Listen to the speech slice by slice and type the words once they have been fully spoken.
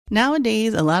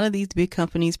Nowadays, a lot of these big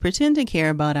companies pretend to care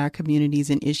about our communities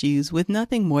and issues with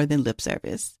nothing more than lip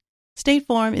service. State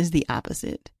Farm is the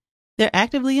opposite. They're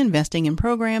actively investing in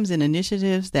programs and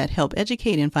initiatives that help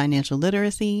educate in financial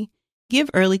literacy, give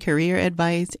early career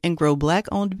advice, and grow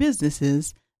Black-owned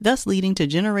businesses, thus leading to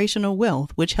generational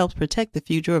wealth, which helps protect the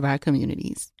future of our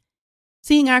communities.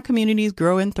 Seeing our communities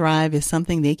grow and thrive is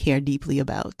something they care deeply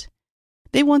about.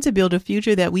 They want to build a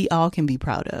future that we all can be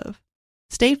proud of.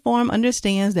 State Farm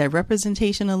understands that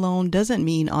representation alone doesn't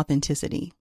mean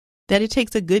authenticity, that it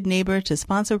takes a good neighbor to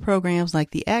sponsor programs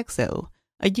like the ACT-SO,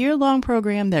 a year-long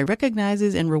program that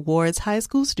recognizes and rewards high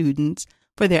school students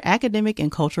for their academic and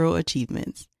cultural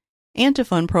achievements, and to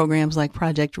fund programs like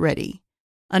Project Ready,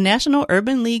 a National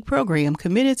Urban League program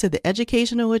committed to the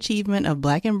educational achievement of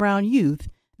Black and Brown youth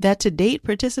that to date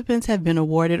participants have been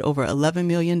awarded over $11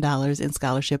 million in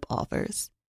scholarship offers.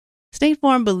 State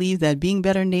Farm believes that being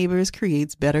better neighbors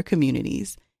creates better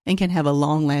communities and can have a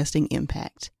long-lasting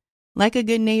impact. Like a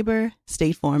good neighbor,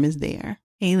 State Farm is there.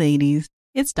 Hey ladies,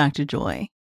 it's Dr. Joy.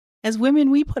 As women,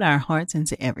 we put our hearts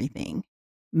into everything.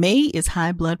 May is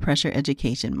High Blood Pressure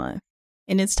Education Month,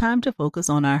 and it's time to focus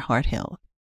on our heart health.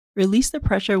 Release the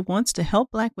Pressure wants to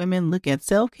help Black women look at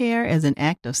self-care as an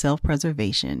act of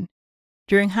self-preservation.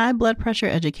 During High Blood Pressure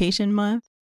Education Month,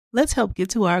 let's help get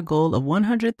to our goal of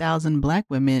 100,000 Black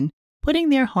women putting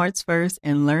their hearts first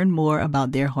and learn more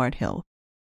about their heart health.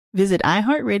 Visit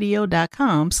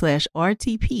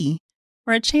iHeartRadio.com/RTP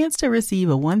for a chance to receive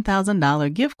a $1,000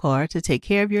 gift card to take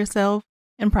care of yourself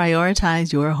and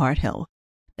prioritize your heart health.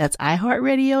 That's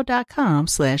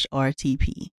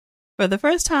iHeartRadio.com/RTP. For the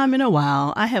first time in a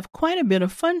while, I have quite a bit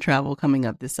of fun travel coming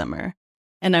up this summer,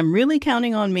 and I'm really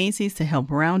counting on Macy's to help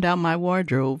round out my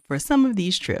wardrobe for some of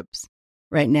these trips.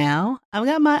 Right now, I've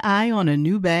got my eye on a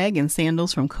new bag and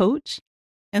sandals from Coach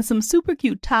and some super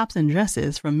cute tops and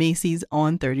dresses from Macy's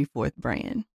On 34th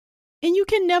brand. And you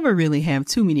can never really have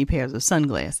too many pairs of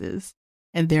sunglasses,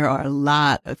 and there are a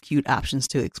lot of cute options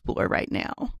to explore right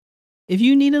now. If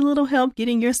you need a little help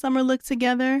getting your summer look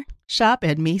together, shop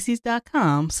at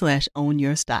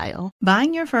Macys.com/ownyourstyle.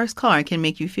 Buying your first car can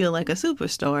make you feel like a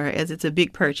superstar as it's a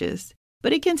big purchase,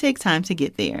 but it can take time to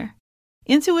get there.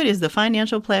 Intuit is the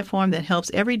financial platform that helps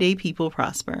everyday people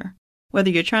prosper. Whether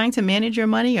you're trying to manage your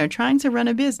money or trying to run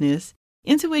a business,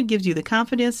 Intuit gives you the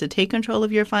confidence to take control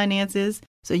of your finances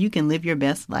so you can live your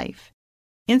best life.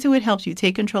 Intuit helps you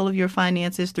take control of your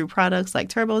finances through products like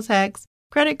TurboTax,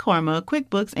 Credit Karma,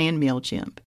 QuickBooks, and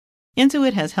MailChimp.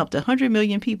 Intuit has helped 100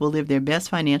 million people live their best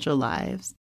financial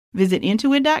lives. Visit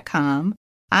Intuit.com,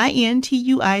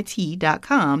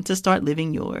 INTUIT.com to start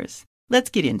living yours. Let's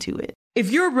get into it. If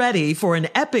you're ready for an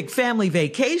epic family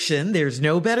vacation, there's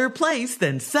no better place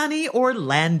than sunny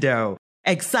Orlando.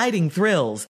 Exciting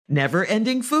thrills,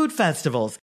 never-ending food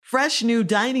festivals, fresh new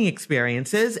dining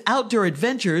experiences, outdoor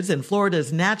adventures in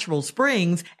Florida's natural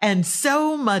springs, and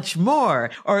so much more.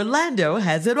 Orlando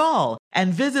has it all.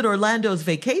 And Visit Orlando's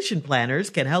vacation planners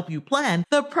can help you plan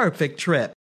the perfect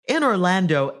trip. In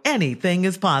Orlando, anything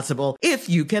is possible if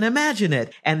you can imagine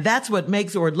it. And that's what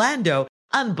makes Orlando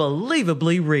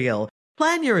unbelievably real.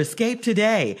 Plan your escape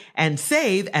today and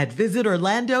save at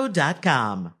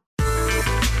visitorlando.com.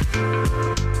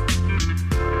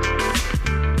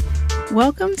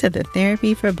 Welcome to the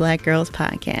Therapy for Black Girls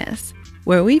podcast,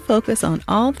 where we focus on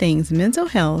all things mental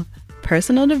health,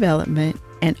 personal development,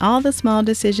 and all the small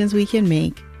decisions we can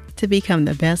make to become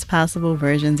the best possible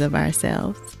versions of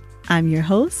ourselves. I'm your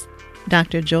host,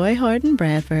 Dr. Joy Harden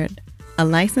Bradford, a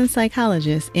licensed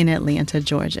psychologist in Atlanta,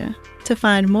 Georgia. To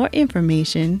find more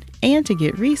information and to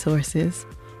get resources,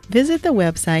 visit the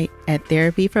website at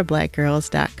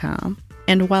therapyforblackgirls.com.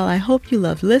 And while I hope you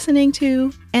love listening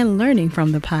to and learning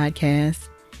from the podcast,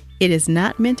 it is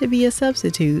not meant to be a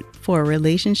substitute for a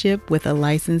relationship with a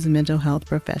licensed mental health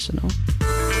professional.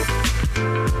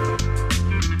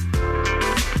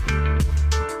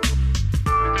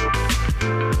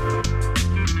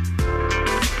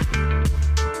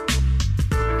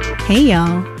 Hey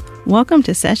y'all. Welcome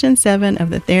to Session 7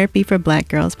 of the Therapy for Black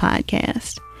Girls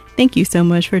podcast. Thank you so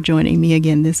much for joining me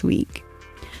again this week.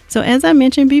 So as I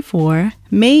mentioned before,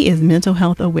 May is Mental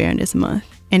Health Awareness Month.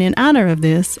 And in honor of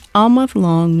this, all month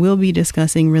long, we'll be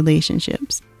discussing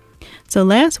relationships. So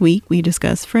last week, we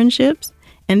discussed friendships.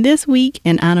 And this week,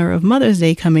 in honor of Mother's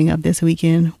Day coming up this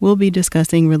weekend, we'll be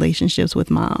discussing relationships with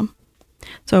mom.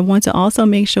 So I want to also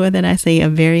make sure that I say a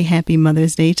very happy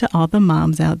Mother's Day to all the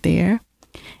moms out there.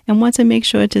 And want to make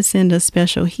sure to send a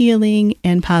special healing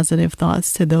and positive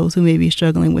thoughts to those who may be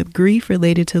struggling with grief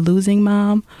related to losing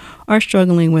mom or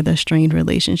struggling with a strained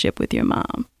relationship with your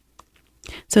mom.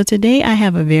 So today I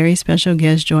have a very special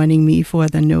guest joining me for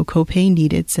the No Copay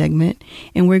Needed segment,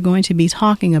 and we're going to be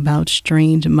talking about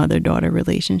strained mother-daughter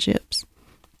relationships.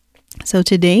 So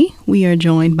today we are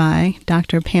joined by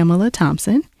Dr. Pamela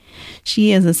Thompson.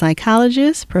 She is a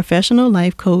psychologist, professional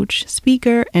life coach,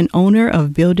 speaker, and owner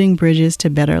of Building Bridges to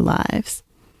Better Lives.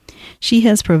 She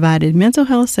has provided mental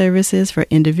health services for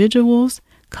individuals,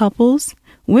 couples,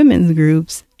 women's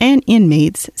groups, and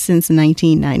inmates since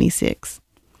 1996.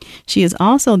 She is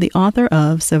also the author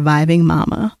of Surviving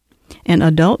Mama, an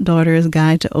adult daughter's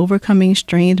guide to overcoming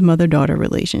strained mother-daughter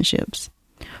relationships,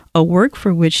 a work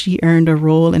for which she earned a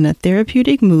role in a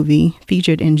therapeutic movie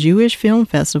featured in Jewish film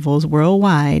festivals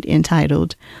worldwide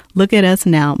entitled Look at Us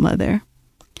Now, Mother.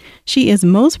 She is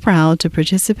most proud to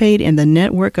participate in the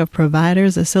network of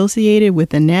providers associated with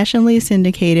the nationally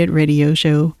syndicated radio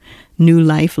show New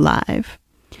Life Live,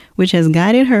 which has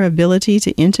guided her ability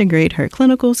to integrate her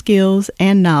clinical skills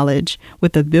and knowledge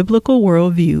with a biblical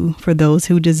worldview for those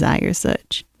who desire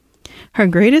such. Her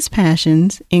greatest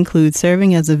passions include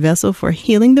serving as a vessel for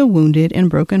healing the wounded and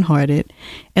brokenhearted,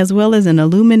 as well as an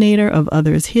illuminator of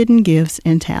others' hidden gifts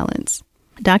and talents.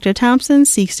 Dr. Thompson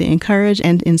seeks to encourage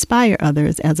and inspire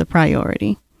others as a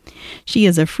priority. She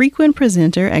is a frequent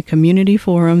presenter at community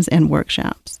forums and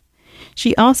workshops.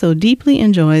 She also deeply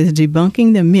enjoys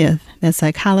debunking the myth that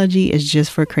psychology is just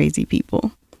for crazy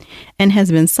people, and has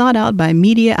been sought out by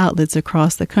media outlets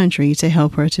across the country to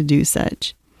help her to do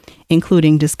such,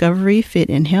 including Discovery Fit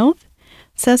and Health,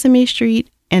 Sesame Street,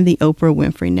 and the Oprah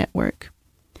Winfrey Network.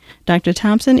 Dr.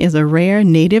 Thompson is a rare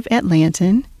native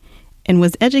Atlantan and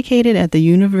was educated at the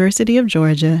University of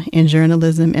Georgia in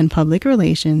journalism and public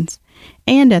relations,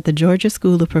 and at the Georgia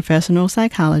School of Professional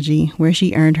Psychology, where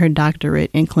she earned her doctorate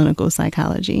in clinical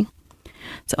psychology.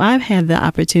 So I've had the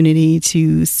opportunity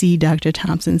to see Dr.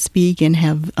 Thompson speak and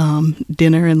have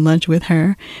dinner and lunch with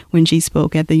her when she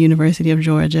spoke at the University of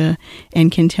Georgia,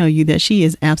 and can tell you that she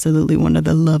is absolutely one of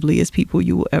the loveliest people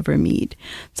you will ever meet.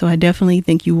 So I definitely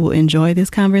think you will enjoy this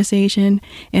conversation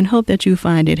and hope that you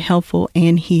find it helpful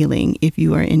and healing if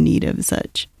you are in need of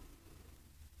such.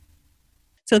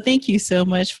 So thank you so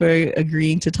much for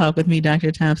agreeing to talk with me,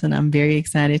 Dr. Thompson. I'm very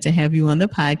excited to have you on the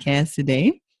podcast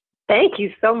today. Thank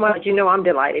you so much. You know, I'm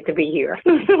delighted to be here.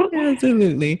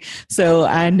 Absolutely. So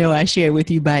I know I shared with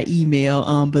you by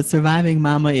email, but Surviving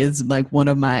Mama is like one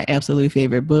of my absolute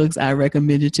favorite books. I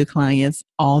recommend it to clients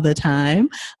all the time.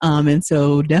 And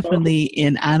so definitely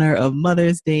in honor of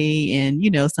Mother's Day and,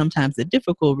 you know, sometimes the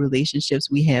difficult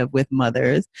relationships we have with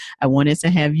mothers, I wanted to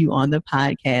have you on the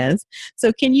podcast.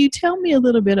 So can you tell me a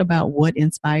little bit about what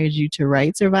inspired you to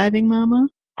write Surviving Mama?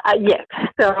 Yes.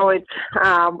 So it's,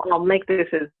 I'll make this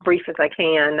as brief as I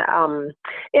can.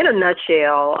 In a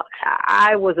nutshell,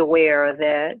 I was aware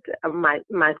that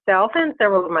myself and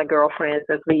several of my girlfriends,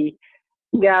 as we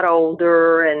got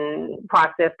older and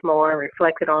processed more and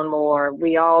reflected on more,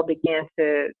 we all began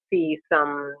to see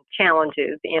some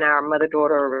challenges in our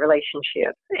mother-daughter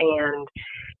relationships. And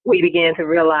we began to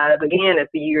realize, again, as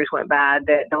the years went by,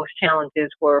 that those challenges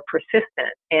were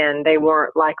persistent and they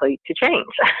weren't likely to change.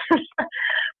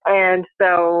 And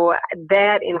so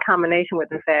that, in combination with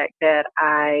the fact that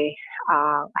I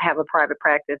have a private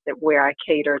practice where I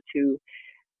cater to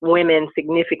women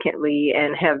significantly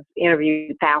and have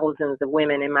interviewed thousands of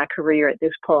women in my career at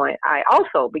this point, I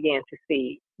also began to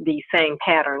see these same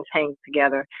patterns hang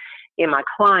together in my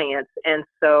clients. And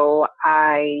so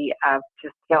I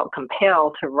just felt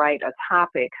compelled to write a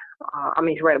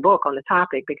book on the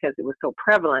topic, because it was so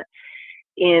prevalent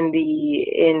in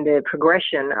the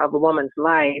progression of a woman's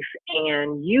life,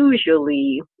 and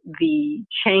usually the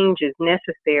changes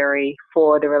necessary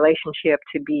for the relationship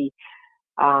to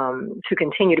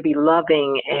continue to be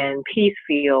loving and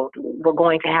peace-filled were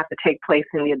going to have to take place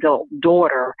in the adult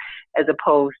daughter as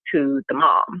opposed to the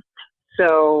mom.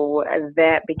 So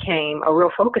that became a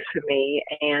real focus for me.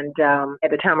 And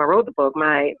at the time I wrote the book,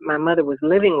 my mother was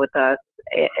living with us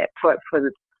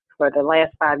for the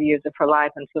last 5 years of her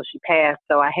life until she passed.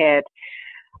 So I had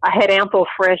ample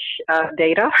fresh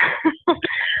data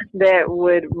that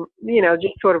would,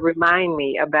 just sort of remind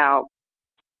me about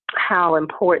how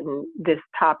important this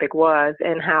topic was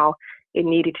and how it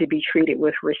needed to be treated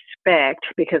with respect,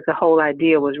 because the whole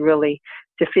idea was really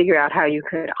to figure out how you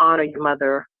could honor your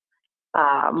mother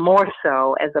more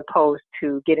so, as opposed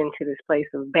to get into this place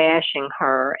of bashing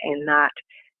her and not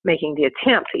making the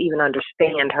attempt to even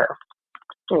understand her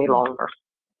any longer.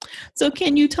 So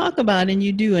can you talk about, and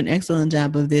you do an excellent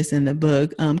job of this in the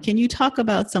book, can you talk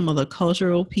about some of the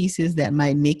cultural pieces that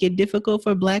might make it difficult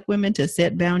for Black women to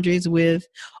set boundaries with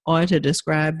or to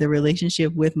describe the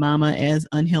relationship with mama as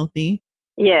unhealthy?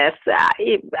 Yes,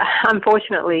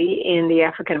 unfortunately, in the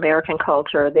African American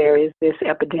culture, there is this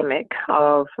epidemic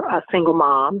of single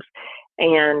moms,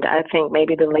 and I think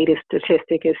maybe the latest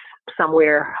statistic is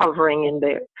somewhere hovering in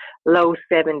the low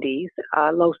 70s,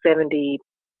 low 70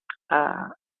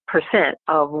 percent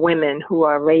of women who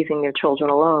are raising their children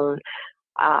alone.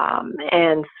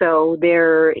 And so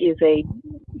there is a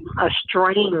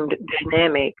strained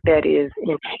dynamic that is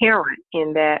inherent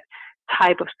in that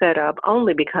type of setup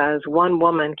only because one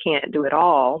woman can't do it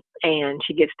all and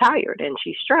she gets tired and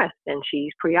she's stressed and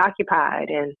she's preoccupied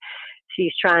and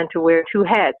she's trying to wear two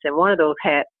hats, and one of those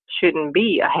hats shouldn't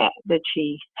be a hat that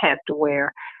she has to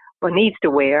wear or needs to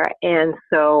wear. And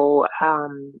so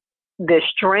the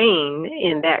strain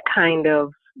in that kind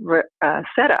of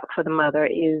setup for the mother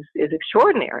is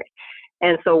extraordinary.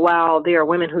 And so while there are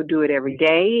women who do it every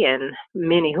day and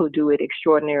many who do it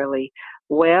extraordinarily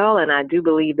well, and I do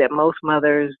believe that most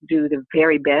mothers do the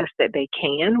very best that they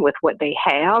can with what they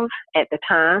have at the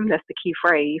time. That's the key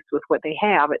phrase, with what they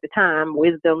have at the time: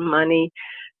 wisdom, money,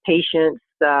 patience,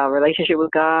 relationship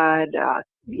with God,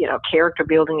 character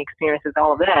building experiences,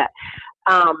 all of that.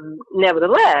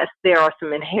 Nevertheless, there are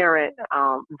some inherent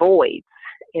voids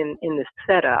in the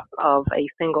setup of a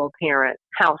single parent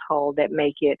household that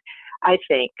make it, I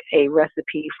think, a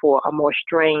recipe for a more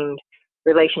strained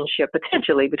relationship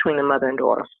potentially between the mother and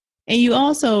daughter. And you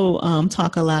also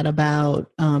talk a lot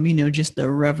about, just the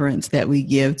reverence that we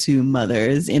give to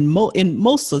mothers in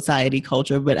most society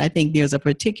culture, but I think there's a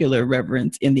particular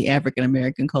reverence in the African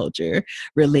American culture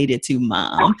related to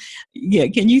mom. Yeah,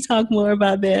 can you talk more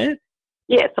about that?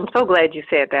 Yes, I'm so glad you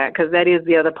said that because that is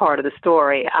the other part of the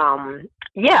story.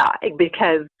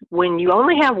 Because when you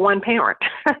only have one parent,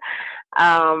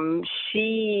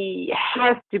 she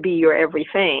has to be your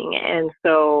everything. And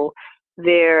so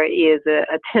there is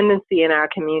a tendency in our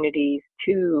communities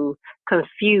to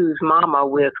confuse mama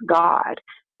with God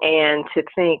and to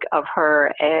think of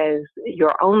her as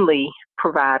your only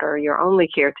provider, your only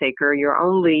caretaker, your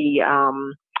only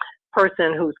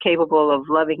person who's capable of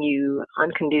loving you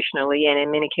unconditionally. And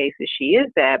in many cases, she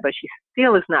is that, but she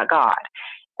still is not God.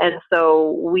 And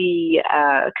so we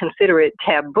consider it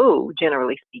taboo,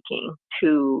 generally speaking,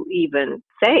 to even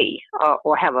say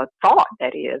or have a thought,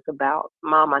 that is, about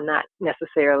mama not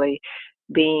necessarily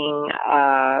being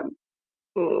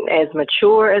as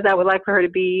mature as I would like for her to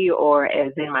be, or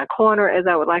as in my corner as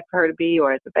I would like for her to be,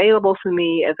 or as available for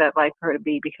me as I'd like for her to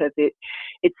be, because it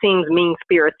seems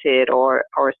mean-spirited or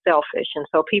selfish. And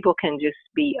so people can just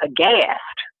be aghast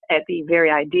at the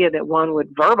very idea that one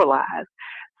would verbalize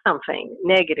something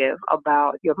negative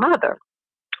about your mother,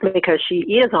 because she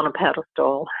is on a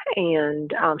pedestal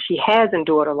and she has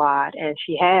endured a lot and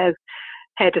she has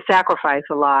had to sacrifice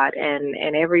a lot,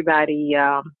 and everybody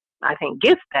I think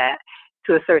gets that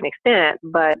to a certain extent,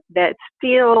 but that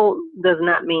still does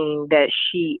not mean that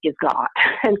she is God.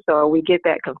 And so we get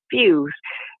that confused,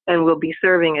 and we'll be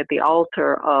serving at the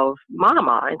altar of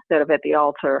mama instead of at the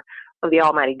altar of the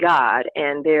Almighty God.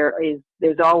 And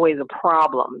there's always a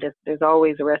problem. There's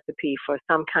always a recipe for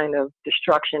some kind of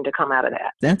destruction to come out of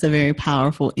that. That's a very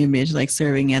powerful image, like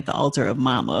serving at the altar of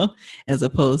mama as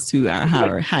opposed to our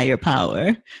higher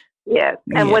power. Yes.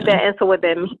 And what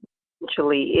that means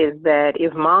essentially is that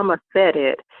if mama said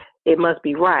it, it must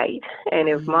be right. And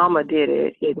if mama did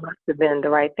it, it must have been the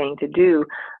right thing to do,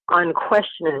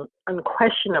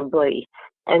 unquestionably.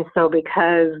 And so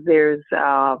because there's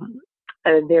a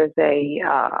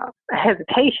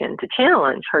hesitation to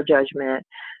challenge her judgment,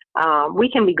 we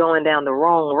can be going down the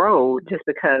wrong road just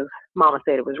because mama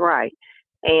said it was right.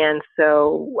 And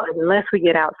so unless we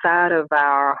get outside of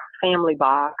our family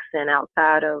box and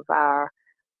outside of our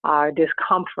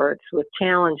discomforts with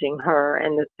challenging her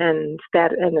and the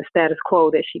status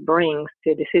quo that she brings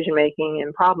to decision making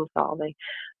and problem solving,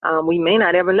 we may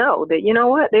not ever know that, you know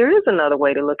what, there is another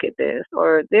way to look at this,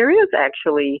 or there is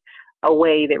actually a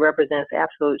way that represents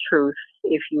absolute truth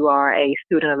if you are a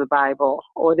student of the Bible,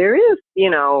 or there is,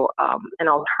 an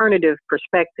alternative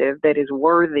perspective that is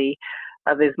worthy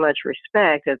of as much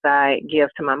respect as I give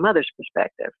to my mother's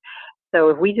perspective. So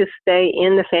if we just stay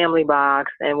in the family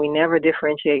box and we never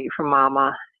differentiate from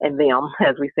mama and them,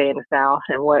 as we say in the South,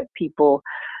 and what people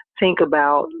think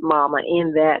about mama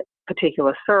in that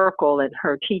particular circle and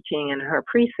her teaching and her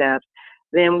precepts,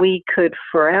 then we could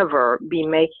forever be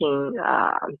making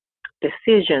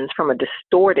decisions from a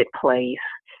distorted place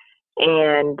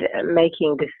and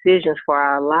making decisions for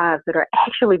our lives that are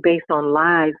actually based on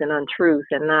lies and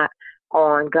untruths and not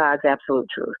on God's absolute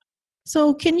truth.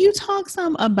 So can you talk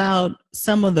some about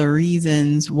some of the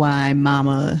reasons why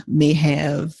mama may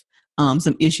have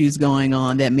some issues going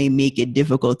on that may make it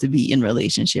difficult to be in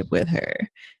relationship with her?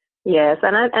 Yes,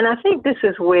 and I think this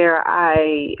is where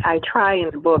I try in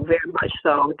the book very much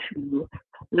so to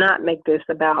not make this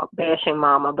about bashing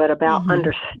mama, but about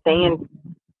understanding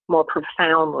more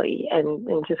profoundly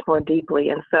and just more deeply.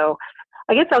 And so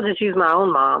I guess I'll just use my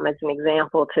own mom as an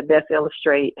example to best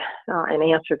illustrate an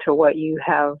answer to what you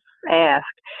have asked.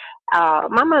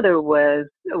 My mother was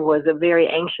a very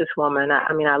anxious woman.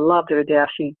 I mean, I loved her to death.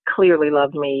 She clearly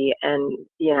loved me, and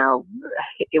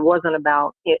it wasn't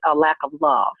about a lack of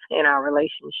love in our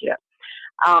relationship.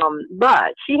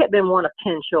 But she had been one of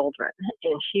 10 children,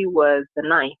 and she was the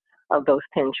ninth of those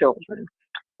 10 children.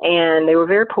 And they were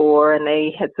very poor, and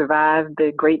they had survived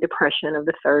the Great Depression of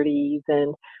the 30s.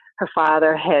 And her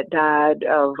father had died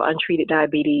of untreated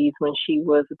diabetes when she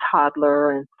was a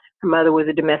toddler, and her mother was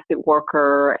a domestic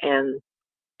worker and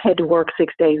had to work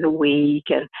 6 days a week.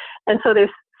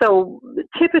 So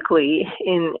typically,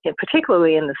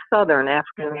 particularly in the Southern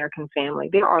African American family,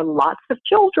 there are lots of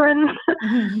children,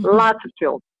 lots of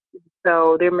children.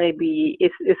 So there may be,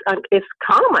 it's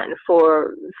common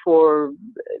for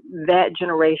that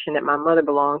generation that my mother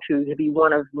belonged to be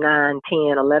one of 9,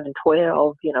 10, 11,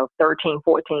 12, 13,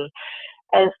 14.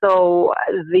 And so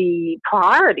the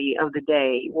priority of the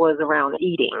day was around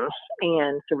eating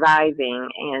and surviving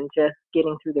and just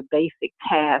getting through the basic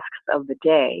tasks of the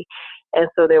day. And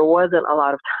so there wasn't a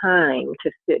lot of time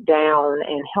to sit down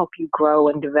and help you grow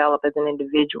and develop as an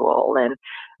individual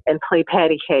and play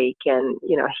patty cake and,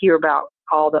 hear about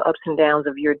all the ups and downs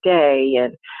of your day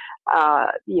and,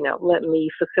 let me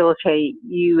facilitate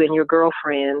you and your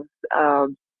girlfriends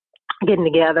getting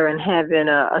together and having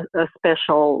a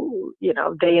special,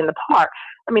 day in the park.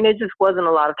 I mean, there just wasn't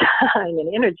a lot of time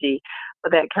and energy for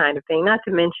that kind of thing, not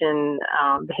to mention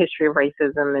the history of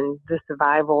racism and the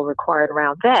survival required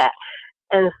around that.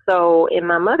 And so in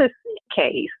my mother's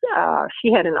case,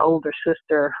 she had an older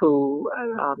sister who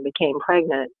became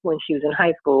pregnant when she was in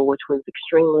high school, which was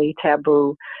extremely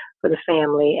taboo for the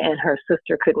family, and her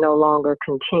sister could no longer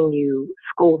continue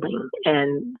schooling.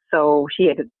 And so she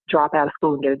had to drop out of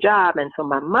school and get a job. And so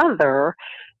my mother,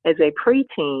 as a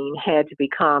preteen, had to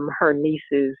become her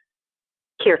niece's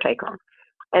caretaker.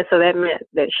 And so that meant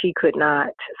that she could not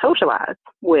socialize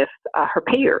with her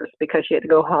peers because she had to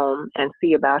go home and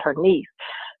see about her niece.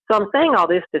 So I'm saying all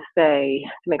this to say,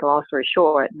 to make a long story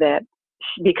short, that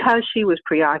because she was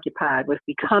preoccupied with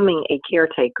becoming a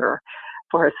caretaker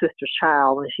for her sister's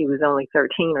child when she was only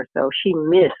 13 or so, she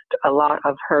missed a lot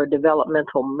of her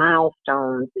developmental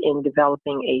milestones in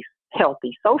developing a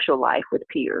healthy social life with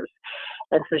peers.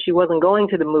 And so she wasn't going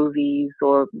to the movies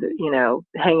or,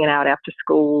 hanging out after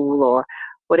school or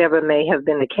whatever may have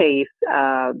been the case,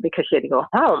 because she had to go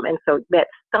home. And so that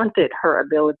stunted her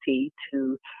ability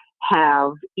to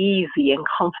have easy and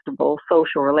comfortable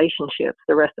social relationships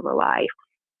the rest of her life.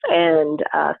 And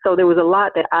so there was a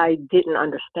lot that I didn't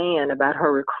understand about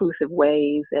her reclusive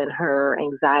ways and her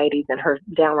anxieties and her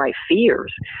downright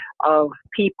fears of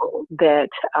people that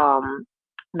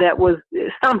was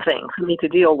something for me to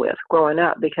deal with growing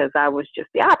up, because I was just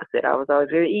the opposite. I was always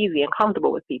very easy and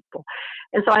comfortable with people.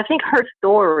 And so I think her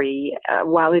story,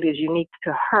 while it is unique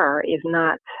to her, is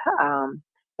not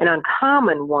an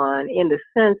uncommon one in the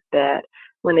sense that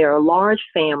when there are large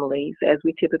families, as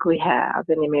we typically have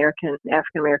in the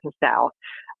African-American South,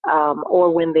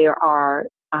 or when there are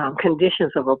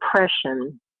conditions of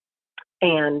oppression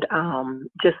and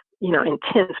just,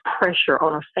 intense pressure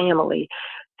on a family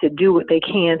to do what they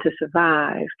can to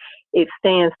survive, it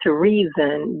stands to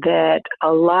reason that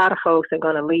a lot of folks are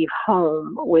going to leave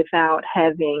home without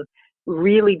having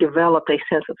really developed a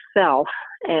sense of self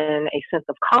and a sense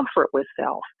of comfort with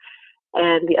self.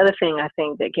 And the other thing I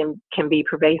think that can be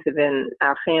pervasive in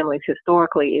our families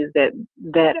historically is that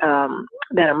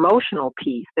emotional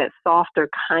piece, that softer,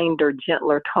 kinder,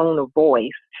 gentler tone of voice,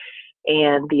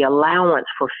 and the allowance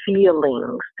for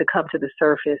feelings to come to the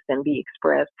surface and be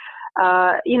expressed,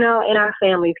 in our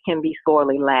families can be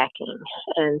sorely lacking.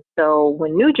 And so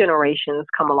when new generations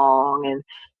come along and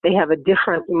they have a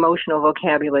different emotional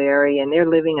vocabulary and they're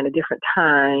living in a different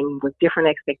time with different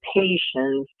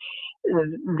expectations,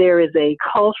 there is a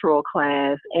cultural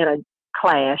clash and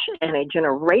a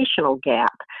generational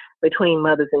gap between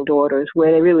mothers and daughters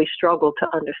where they really struggle to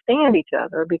understand each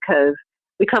other because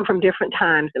we come from different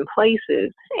times and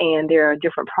places, and there are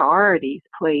different priorities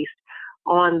placed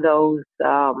on those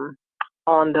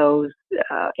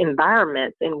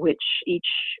environments in which each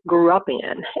grew up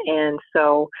in. And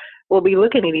so we'll be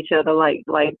looking at each other like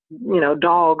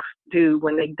dogs do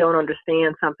when they don't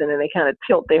understand something, and they kind of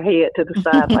tilt their head to the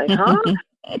side like, huh?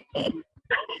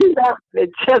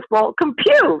 It just won't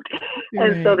compute.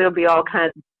 Right. And so there'll be all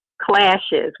kinds of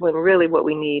clashes when really what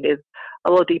we need is a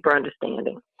little deeper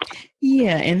understanding.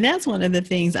 Yeah, and that's one of the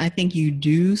things I think you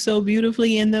do so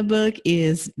beautifully in the book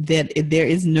is that there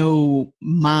is no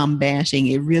mom bashing.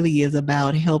 It really is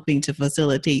about helping to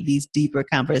facilitate these deeper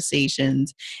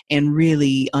conversations and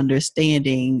really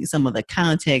understanding some of the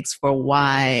context for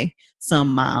why some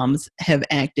moms have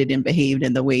acted and behaved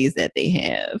in the ways that they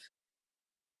have.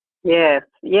 Yes,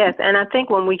 yes. And I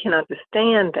think when we can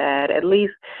understand that, at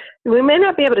least we may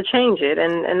not be able to change it.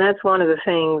 And that's one of the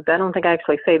things, I don't think I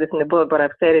actually say this in the book, but I've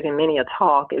said it in many a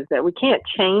talk, is that we can't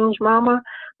change mama,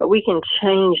 but we can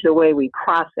change the way we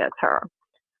process her.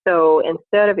 So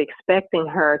instead of expecting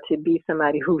her to be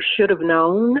somebody who should have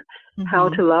known how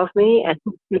to love me and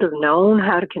who should have known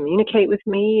how to communicate with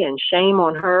me, and shame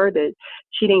on her that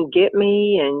she didn't get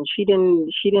me and she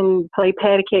didn't play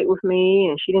patty cake with me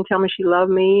and she didn't tell me she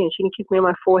loved me and she didn't kiss me on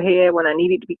my forehead when I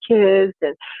needed to be kissed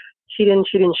and she didn't.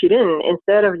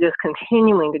 Instead of just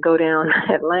continuing to go down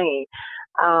that lane,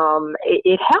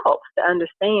 it helps to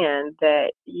understand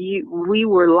that we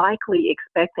were likely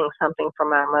expecting something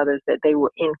from our mothers that they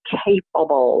were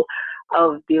incapable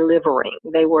of delivering.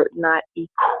 They were not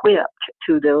equipped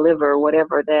to deliver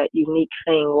whatever that unique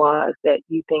thing was that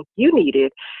you think you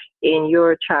needed in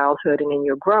your childhood and in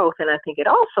your growth. And I think it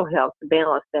also helps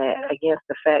balance that against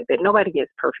the fact that nobody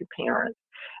gets perfect parents.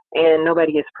 And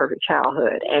nobody gets perfect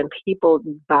childhood. And people,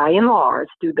 by and large,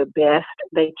 do the best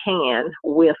they can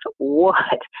with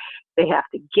what they have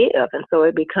to give. And so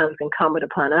it becomes incumbent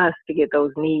upon us to get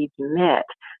those needs met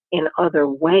in other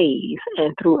ways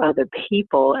and through other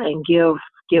people and give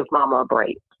mama a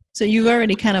break. So you've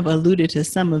already kind of alluded to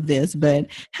some of this, but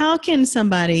how can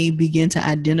somebody begin to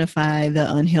identify the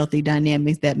unhealthy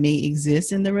dynamics that may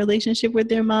exist in the relationship with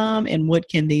their mom, and what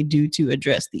can they do to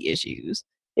address the issues?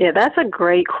 Yeah, that's a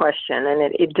great question,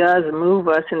 and it does move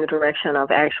us in the direction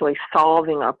of actually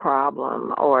solving a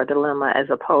problem or a dilemma as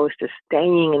opposed to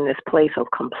staying in this place of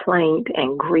complaint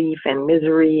and grief and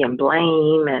misery and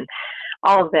blame and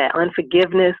all of that.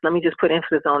 Unforgiveness, let me just put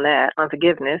emphasis on that,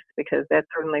 unforgiveness, because that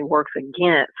certainly works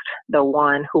against the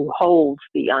one who holds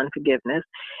the unforgiveness.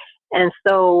 And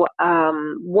so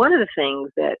one of the things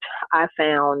that I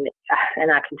found,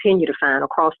 and I continue to find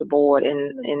across the board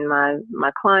in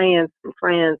my clients and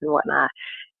friends and whatnot,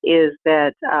 is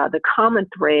that the common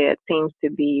thread seems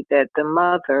to be that the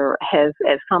mother has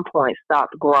at some point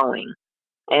stopped growing,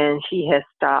 and she has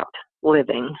stopped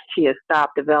living. She has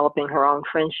stopped developing her own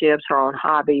friendships, her own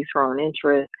hobbies, her own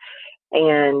interests.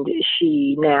 And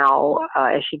she now,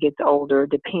 as she gets older,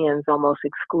 depends almost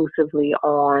exclusively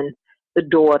on the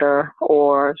daughter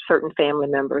or certain family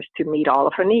members to meet all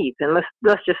of her needs. And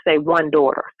let's just say one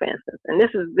daughter, for instance. And this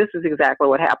is exactly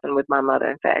what happened with my mother.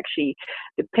 In fact, she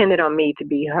depended on me to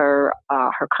be her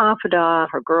confidant,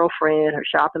 her girlfriend, her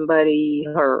shopping buddy,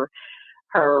 her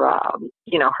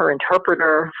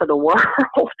interpreter for the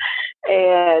world.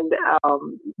 And,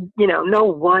 no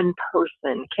one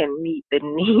person can meet the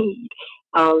need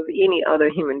of any other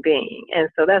human being. And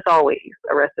so that's always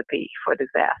a recipe for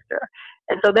disaster.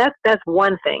 And so that's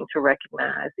one thing to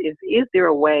recognize is there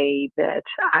a way that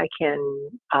I can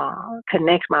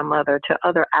connect my mother to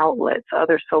other outlets,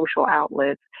 other social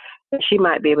outlets that she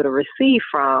might be able to receive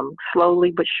from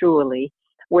slowly but surely,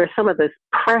 where some of this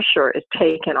pressure is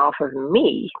taken off of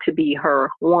me to be her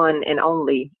one and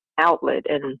only outlet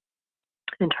and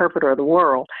interpreter of the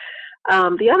world.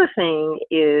 The other thing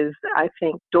is, I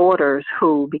think, daughters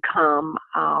who become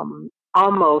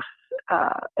almost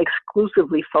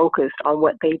exclusively focused on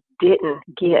what they didn't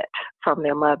get from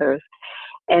their mothers,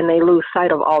 and they lose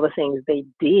sight of all the things they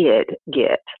did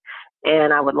get.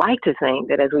 And I would like to think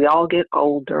that as we all get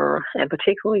older, and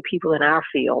particularly people in our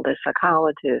field as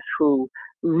psychologists who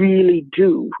really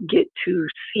do get to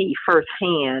see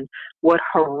firsthand what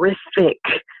horrific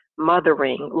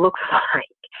mothering looks like,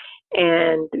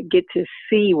 and get to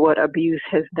see what abuse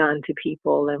has done to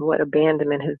people and what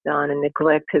abandonment has done and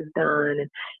neglect has done.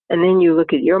 And then you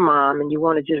look at your mom and you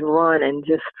want to just run and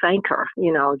just thank her,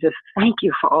 just thank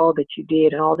you for all that you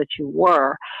did and all that you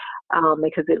were,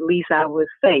 because at least I was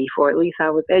safe, or at least I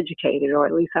was educated, or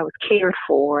at least I was cared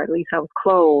for, or at least I was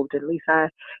clothed, at least I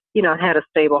had a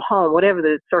stable home. Whatever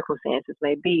the circumstances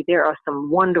may be, there are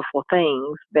some wonderful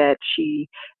things that she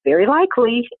very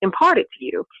likely imparted to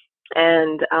you,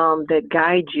 and that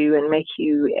guide you and make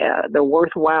you the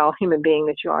worthwhile human being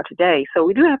that you are today. So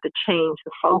we do have to change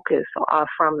the focus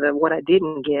from the what I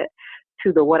didn't get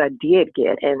to the what I did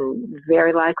get, and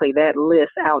very likely that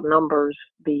list outnumbers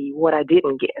the what I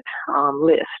didn't get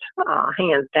list,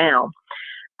 hands down.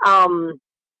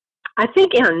 I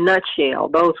think in a nutshell,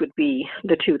 those would be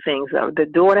the two things. The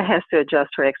daughter has to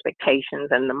adjust her expectations,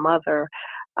 and the mother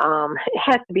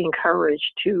has to be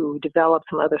encouraged to develop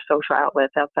some other social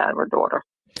outlets outside of her daughter.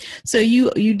 So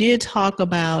you did talk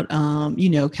about,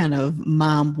 kind of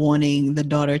mom wanting the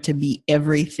daughter to be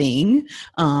everything,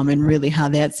 and really how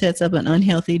that sets up an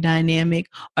unhealthy dynamic.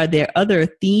 Are there other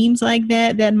themes like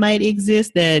that might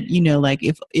exist that, like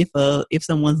if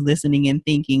someone's listening and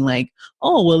thinking like,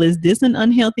 oh, well, is this an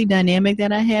unhealthy dynamic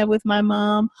that I have with my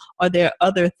mom? Are there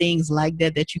other things like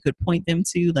that you could point them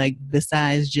to, like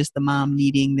besides just the mom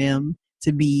needing them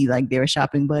to be like their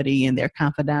shopping buddy and their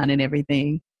confidant and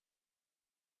everything?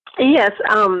 Yes,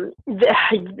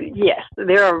 yes,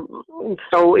 there are.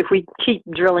 So if we keep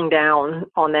drilling down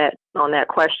on that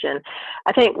question,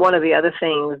 I think one of the other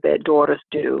things that daughters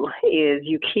do is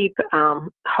you keep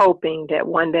hoping that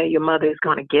one day your mother is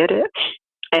going to get it,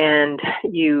 and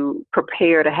you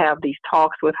prepare to have these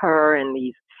talks with her and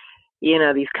these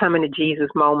coming to Jesus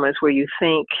moments where you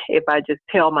think, if I just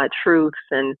tell my truths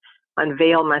and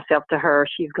unveil myself to her,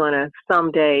 she's going to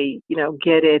someday,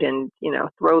 get it and,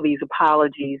 throw these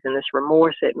apologies and this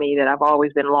remorse at me that I've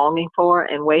always been longing for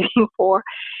and waiting for.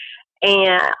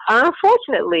 And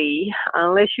unfortunately,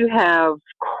 unless you have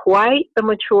quite the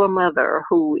mature mother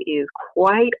who is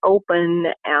quite open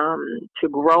to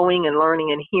growing and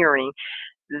learning and hearing,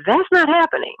 that's not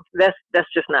happening. That's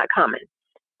just not coming.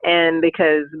 And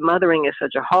because mothering is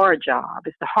such a hard job,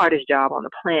 it's the hardest job on the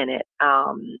planet.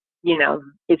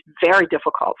 It's very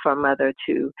difficult for a mother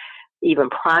to even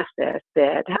process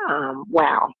that,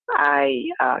 wow, I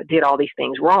did all these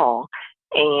things wrong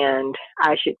and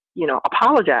I should,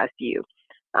 apologize to you.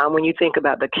 When you think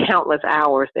about the countless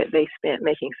hours that they spent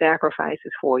making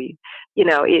sacrifices for you,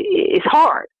 it's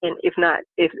hard, and if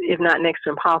not next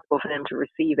to impossible for them to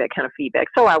receive that kind of feedback.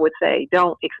 So I would say,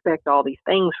 don't expect all these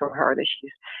things from her that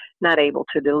she's not able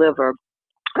to deliver.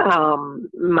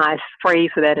 My phrase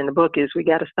for that in the book is, we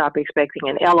got to stop expecting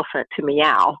an elephant to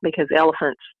meow, because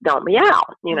elephants don't meow.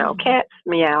 Cats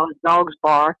meow, dogs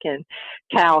bark, and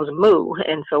cows moo.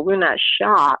 And so we're not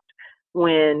shocked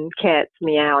when cats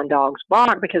meow and dogs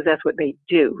bark, because that's what they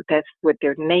do. That's what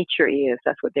their nature is.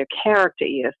 That's what their character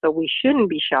is. So we shouldn't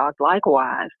be shocked,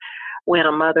 likewise, when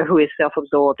a mother who is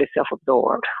self-absorbed is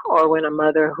self-absorbed, or when a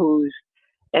mother who's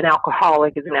an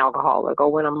alcoholic is an alcoholic, or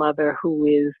when a mother who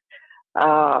is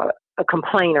a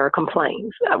complainer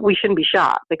complains. We shouldn't be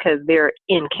shocked, because they're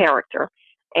in character.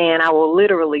 And I will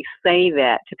literally say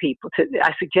that to people.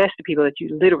 I suggest to people that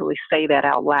you literally say that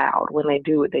out loud when they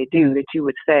do what they do, that you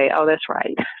would say, oh, that's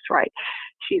right. That's right.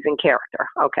 She's in character.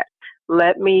 Okay.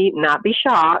 Let me not be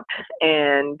shocked,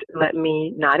 and let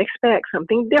me not expect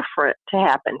something different to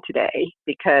happen today,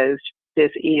 because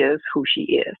this is who she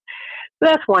is.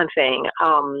 So that's one thing.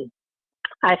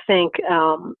 I think,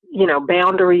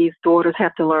 boundaries, daughters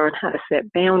have to learn how to set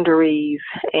boundaries,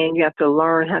 and you have to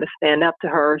learn how to stand up to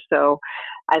her. So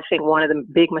I think one of the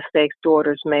big mistakes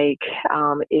daughters make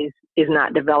is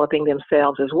not developing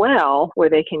themselves as well,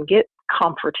 where they can get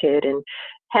comforted and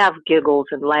have giggles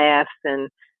and laughs and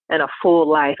a full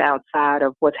life outside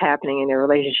of what's happening in their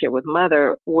relationship with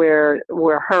mother, where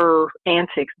her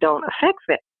antics don't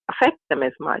affect them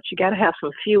as much. You got to have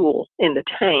some fuel in the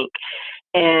tank.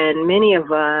 And many of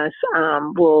us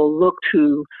will look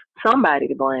to somebody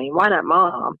to blame. Why not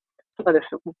mom? For the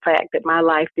fact that my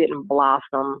life didn't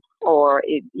blossom, or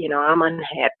I'm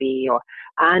unhappy, or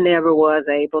I never was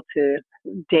able to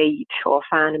date or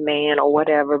find a man or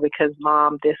whatever because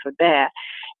mom this or that.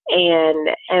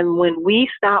 And when we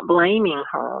stop blaming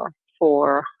her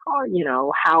for,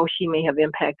 how she may have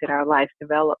impacted our life's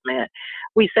development,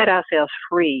 we set ourselves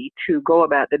free to go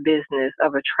about the business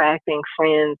of attracting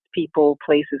friends, people,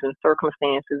 places, and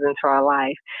circumstances into our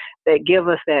life that give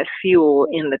us that fuel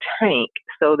in the tank,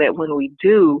 so that when we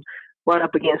do run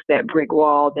up against that brick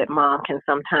wall that mom can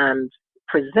sometimes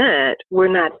present, we're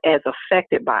not as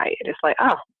affected by it. It's like,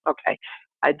 oh, okay,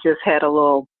 I just had a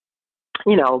little,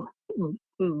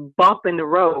 bump in the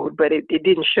road, but it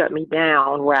didn't shut me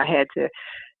down where I had to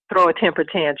throw a temper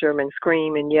tantrum and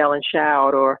scream and yell and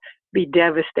shout, or be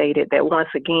devastated that once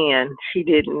again she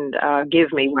didn't give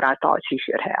me what I thought she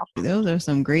should have. Those are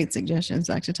some great suggestions,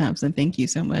 Dr. Thompson. Thank you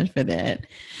so much for that.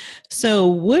 So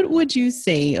what would you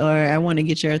say, or I want to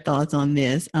get your thoughts on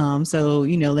this. So,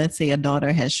 let's say a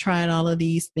daughter has tried all of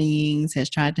these things, has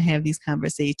tried to have these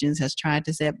conversations, has tried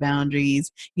to set boundaries,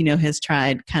 has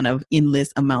tried kind of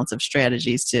endless amounts of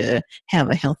strategies to have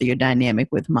a healthier dynamic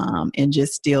with mom, and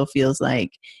just still feels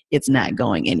like it's not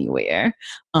going anywhere.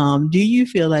 Do you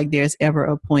feel like there's ever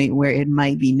a point where it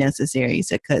might be necessary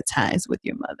to cut ties with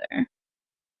your mother?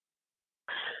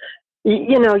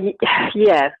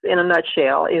 Yes, in a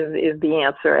nutshell is the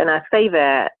answer. And I say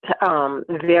that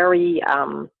very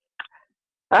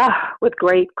with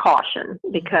great caution,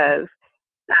 because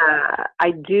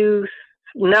I do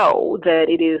know that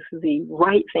it is the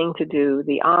right thing to do,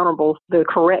 the honorable, the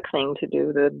correct thing to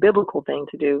do, the biblical thing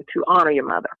to do, to honor your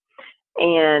mother.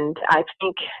 And I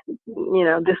think,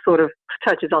 this sort of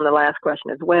touches on the last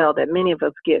question as well, that many of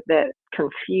us get that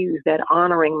confused, that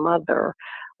honoring mother,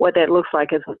 what that looks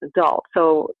like as an adult.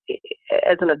 So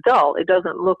as an adult, it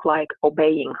doesn't look like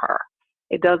obeying her.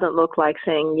 It doesn't look like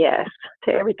saying yes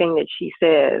to everything that she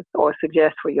says or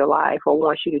suggests for your life or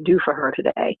wants you to do for her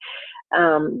today.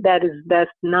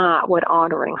 That's not what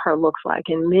honoring her looks like.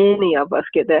 And many of us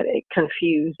get that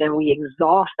confused, and we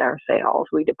exhaust ourselves.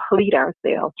 We deplete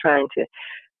ourselves trying to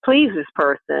please this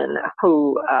person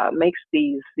who makes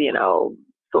these,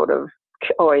 sort of,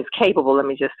 or is capable, let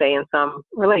me just say, in some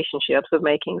relationships of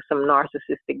making some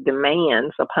narcissistic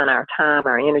demands upon our time,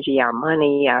 our energy, our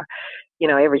money, our,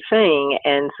 everything.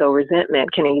 And so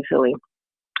resentment can easily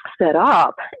set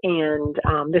up. And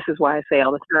this is why I say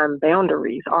all the time,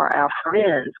 boundaries are our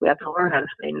friends. We have to learn how to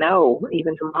say no,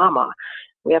 even to mama.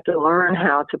 We have to learn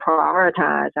how to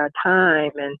prioritize our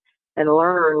time and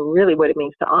learn really what it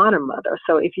means to honor mother.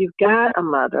 So if you've got a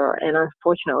mother, and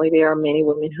unfortunately there are many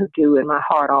women who do, and my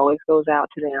heart always goes out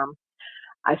to them,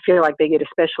 I feel like they get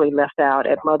especially left out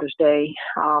at Mother's Day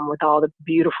with all the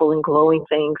beautiful and glowing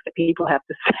things that people have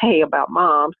to say about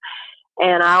moms.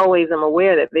 And I always am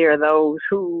aware that there are those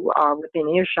who are within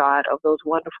earshot of those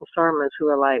wonderful sermons who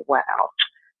are like, wow,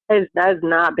 that has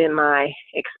not been my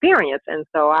experience. And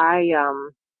so I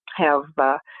have,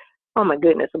 oh my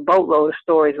goodness, a boatload of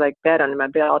stories like that under my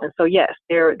belt. And so, yes,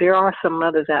 there are some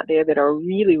mothers out there that are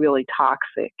really, really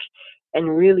toxic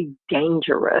and really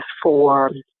dangerous for,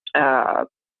 being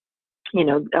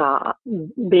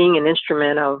an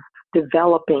instrument of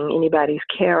developing anybody's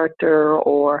character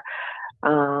or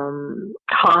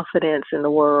confidence in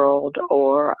the world,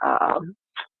 or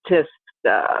just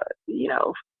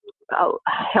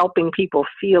helping people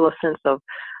feel a sense of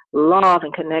love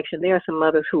and connection. There are some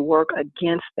mothers who work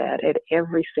against that at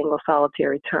every single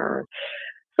solitary turn.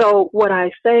 So what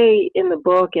I say in the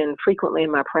book and frequently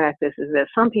in my practice is that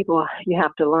some people, you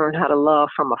have to learn how to love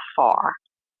from afar.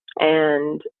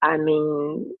 And I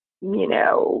mean,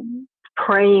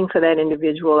 praying for that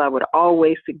individual, I would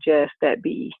always suggest that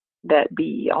be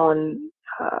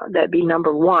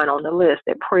number one on the list,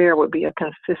 that prayer would be a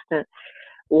consistent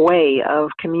way of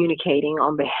communicating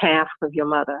on behalf of your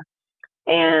mother.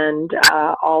 And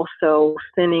also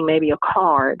sending maybe a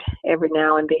card every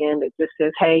now and then that just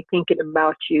says, hey, thinking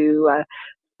about you. I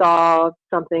saw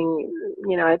something,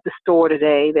 at the store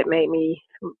today that made me,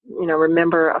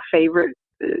 remember a favorite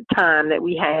time that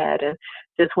we had, and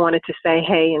just wanted to say,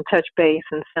 hey, and touch base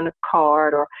and send a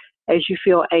card, or as you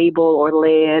feel able or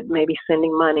led, maybe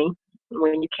sending money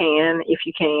when you can, if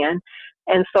you can.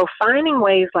 And so finding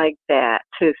ways like that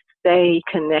to stay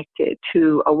connected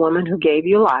to a woman who gave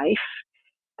you life,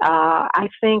 I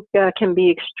think can be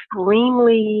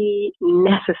extremely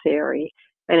necessary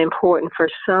and important for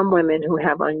some women who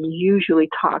have unusually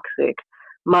toxic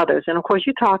mothers. And of course,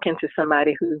 you're talking to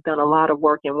somebody who's done a lot of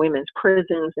work in women's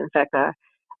prisons. In fact,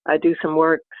 I do some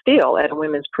work still at a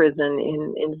women's prison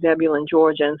in Zebulon,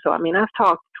 Georgia. And so, I mean, I've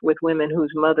talked with women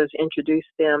whose mothers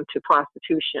introduced them to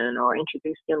prostitution or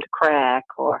introduced them to crack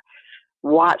or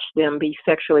watched them be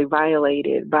sexually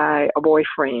violated by a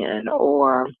boyfriend,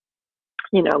 or,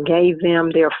 gave them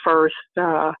their first,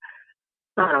 their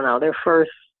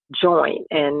first joint,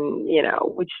 and,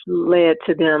 which led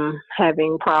to them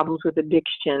having problems with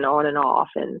addiction on and off.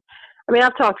 And I mean,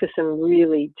 I've talked to some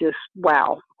really just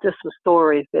some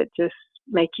stories that just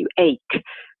make you ache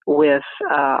with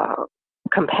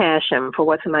compassion for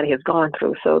what somebody has gone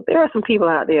through. So there are some people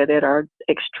out there that are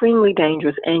extremely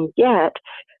dangerous, and yet,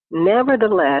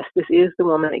 nevertheless, this is the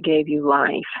woman that gave you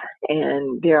life,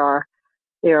 and there are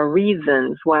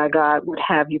reasons why God would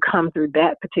have you come through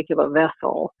that particular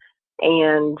vessel.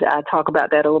 And I talk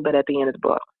about that a little bit at the end of the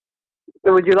book.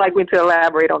 So would you like me to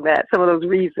elaborate on that, some of those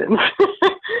reasons?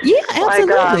 Yeah,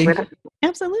 absolutely.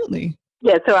 Absolutely.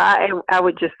 Yeah, so I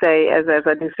would just say, as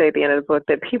I do say at the end of the book,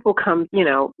 that people come,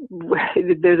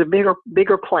 there's a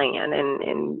bigger plan,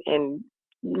 and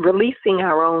releasing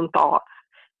our own thoughts,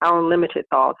 our own limited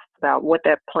thoughts about what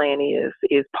that plan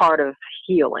is part of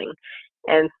healing.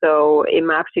 And so in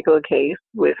my particular case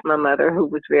with my mother, who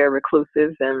was very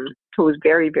reclusive and who was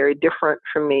very, very different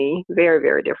from me, very,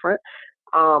 very different,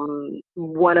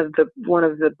 one of the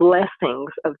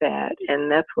blessings of that,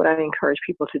 and that's what I encourage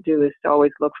people to do, is to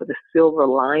always look for the silver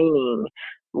lining.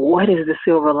 What is the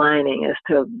silver lining as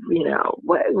to,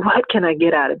 what can I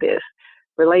get out of this?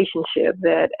 relationship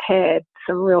that had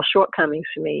some real shortcomings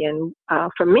for me. And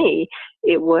for me,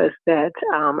 it was that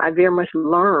I very much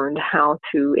learned how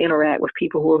to interact with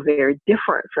people who were very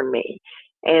different from me,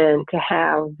 and to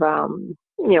have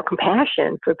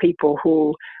compassion for people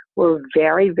who were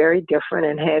very, very different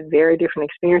and had very different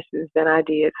experiences than I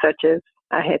did, such as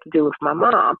I had to do with my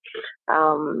mom.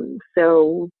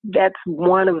 So that's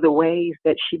one of the ways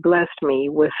that she blessed me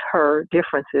with her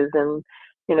differences, and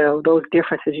those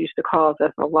differences used to cause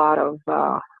us a lot of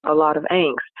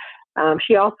angst.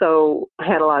 She also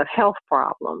had a lot of health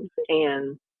problems,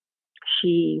 and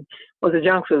she was a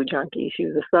junk food junkie. She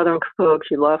was a Southern cook.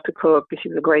 She loved to cook. She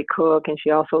was a great cook, and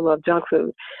she also loved junk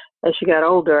food as she got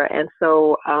older. And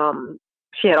so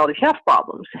she had all these health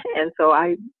problems. And so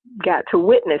I got to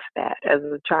witness that as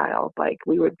a child. Like,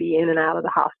 we would be in and out of the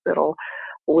hospital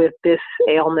with this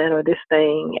ailment or this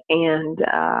thing.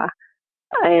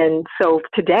 And so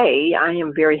today I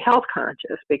am very health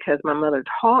conscious because my mother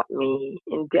taught me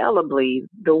indelibly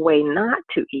the way not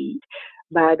to eat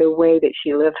by the way that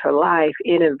she lived her life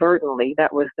inadvertently.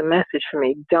 That was the message for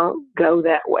me. Don't go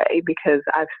that way because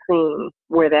I've seen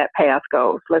where that path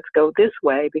goes. Let's go this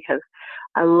way because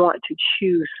I want to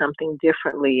choose something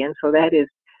differently. And so that is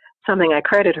something I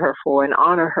credit her for and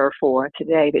honor her for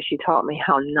today, that she taught me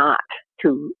how not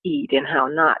to eat and how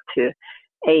not to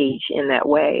age in that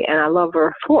way. And I love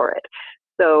her for it.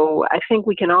 So I think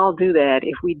we can all do that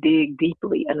if we dig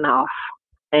deeply enough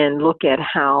and look at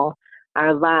how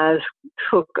our lives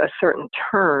took a certain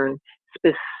turn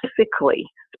specifically,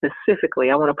 I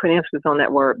want to put emphasis on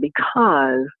that word,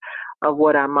 because of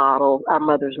what our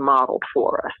mothers modeled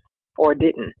for us or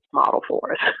didn't model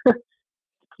for us.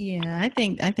 Yeah, I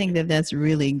think that that's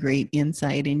really great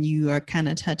insight, and you are kind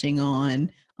of touching on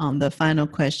the final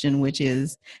question, which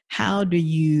is, how do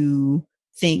you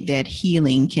think that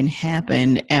healing can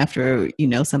happen after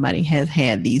somebody has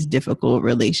had these difficult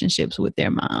relationships with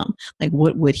their mom? Like,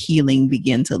 what would healing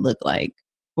begin to look like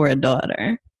for a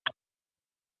daughter?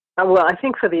 Well, I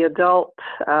think for the adult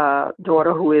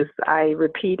daughter who is, I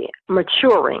repeat,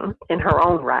 maturing in her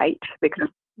own right, because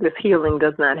this healing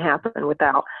does not happen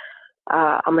without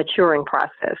a maturing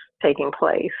process taking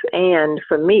place. And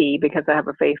for me, because I have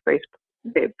a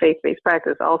faith-based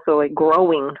practice, also a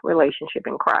growing relationship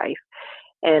in Christ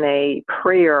and a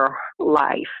prayer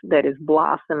life that is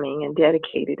blossoming and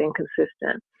dedicated and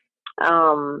consistent.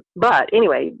 But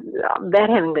anyway, that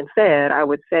having been said, I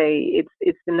would say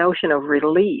it's the notion of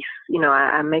release.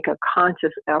 I make a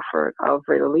conscious effort of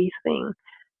releasing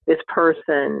this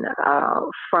person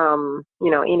from,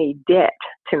 any debt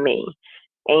to me.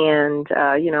 And,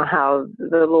 how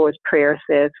the Lord's Prayer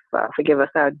says, forgive us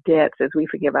our debts as we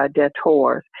forgive our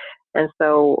debtors. And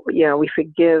so, we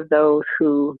forgive those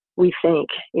who we think,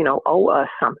 owe us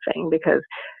something, because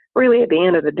really at the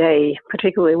end of the day,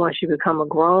 particularly once you become a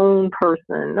grown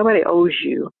person, nobody owes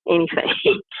you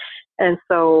anything. And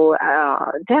so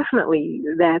definitely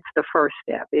that's the first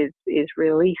step is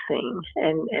releasing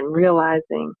and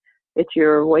realizing that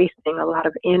you're wasting a lot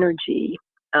of energy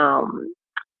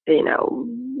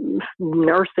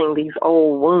nursing these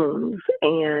old wounds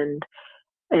and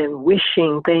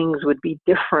wishing things would be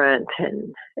different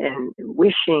and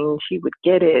wishing she would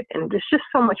get it. And there's just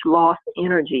so much lost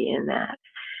energy in that.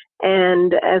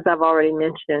 And as I've already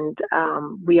mentioned,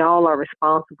 we all are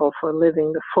responsible for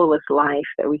living the fullest life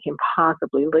that we can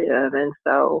possibly live. And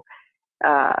so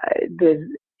as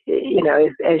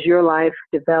your life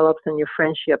develops and your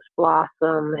friendships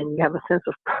blossom and you have a sense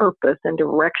of purpose and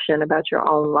direction about your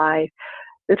own life,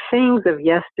 the things of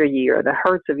yesteryear, the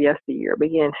hurts of yesteryear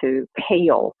begin to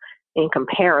pale in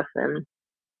comparison.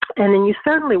 And then you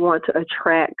certainly want to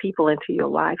attract people into your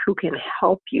life who can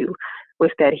help you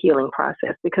with that healing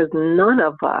process, because none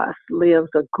of us lives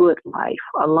a good life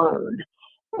alone.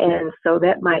 And so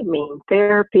that might mean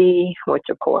therapy, which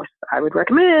of course I would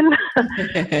recommend.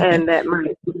 And that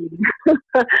might be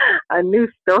a new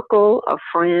circle of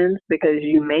friends, because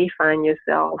you may find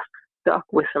yourself stuck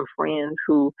with some friends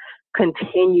who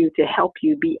continue to help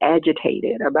you be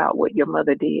agitated about what your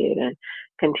mother did and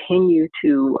continue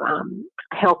to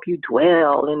help you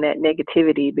dwell in that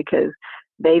negativity, because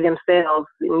they themselves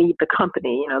need the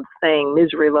company, the saying,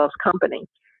 misery loves company.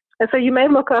 And so you may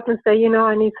look up and say,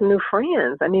 I need some new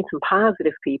friends. I need some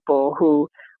positive people who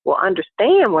will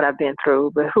understand what I've been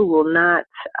through, but who will not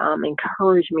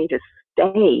encourage me to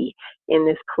stay in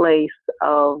this place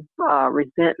of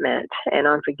resentment and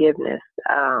unforgiveness.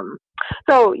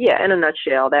 So, yeah, in a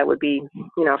nutshell, that would be,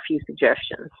 a few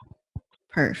suggestions.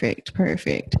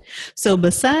 Perfect. So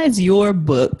besides your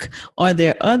book, are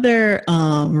there other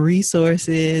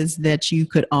resources that you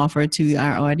could offer to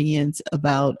our audience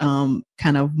about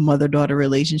kind of mother-daughter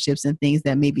relationships and things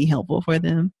that may be helpful for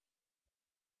them?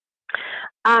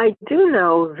 I do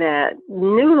know that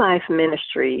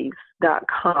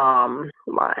newlifeministries.com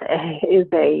is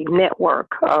a network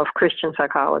of Christian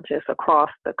psychologists across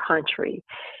the country.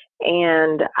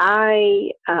 And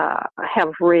I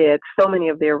have read so many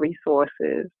of their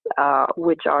resources,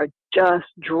 which are just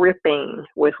dripping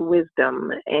with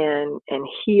wisdom and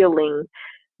healing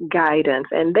guidance.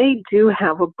 And they do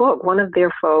have a book. One of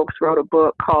their folks wrote a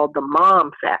book called The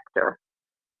Mom Factor.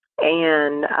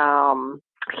 And I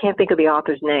can't think of the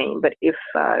author's name, but if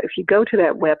you go to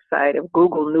that website, of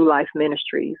Google New Life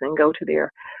Ministries and go to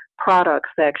their product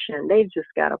section, they've just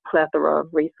got a plethora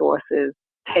of resources,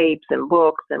 tapes and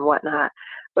books and whatnot.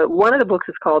 But one of the books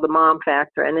is called The Mom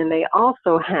Factor, and then they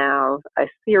also have a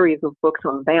series of books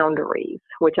on boundaries,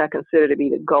 which I consider to be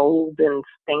the golden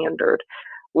standard.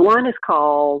 One is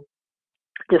called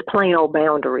just plain old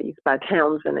Boundaries by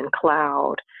Townsend and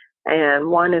Cloud, and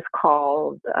one is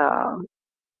called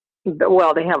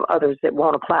well, they have others that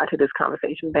won't apply to this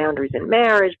conversation: boundaries in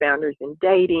marriage, boundaries in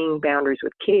dating, boundaries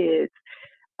with kids.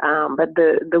 But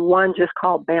the one just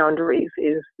called Boundaries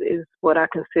is what I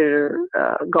consider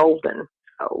golden.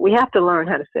 So we have to learn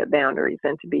how to set boundaries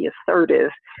and to be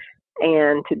assertive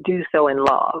and to do so in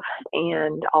love.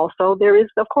 And also there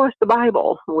is, of course, the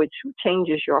Bible, which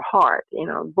changes your heart. You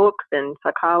know, books and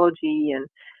psychology and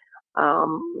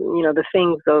the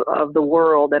things of the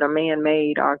world that are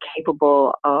man-made are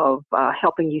capable of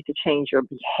helping you to change your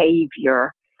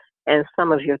behavior and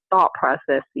some of your thought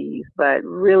processes. But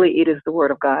really, it is the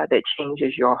Word of God that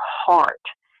changes your heart.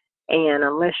 And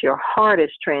unless your heart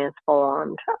is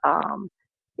transformed,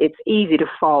 it's easy to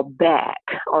fall back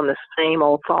on the same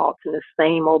old thoughts and the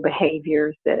same old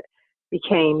behaviors that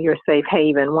became your safe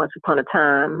haven once upon a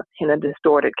time in a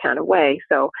distorted kind of way.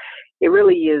 So it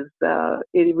really is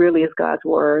God's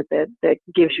word that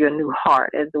gives you a new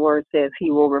heart. As the word says,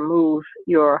 He will remove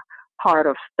your heart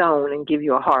of stone and give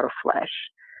you a heart of flesh.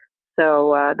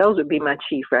 So those would be my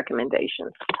chief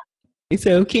recommendations.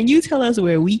 So can you tell us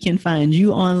where we can find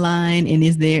you online? And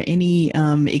is there any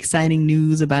exciting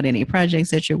news about any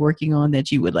projects that you're working on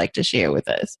that you would like to share with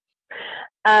us?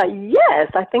 Yes,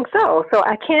 I think so. So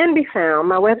I can be found.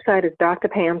 My website is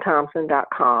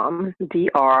drpamthompson.com,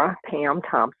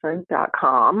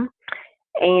 drpamthompson.com.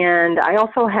 And I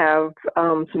also have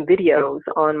some videos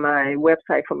on my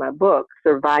website for my book,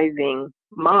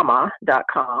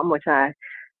 survivingmama.com, which I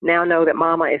now know that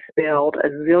mama is spelled a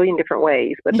zillion different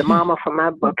ways, but the mama for my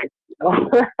book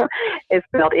is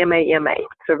spelled M-A-M-A,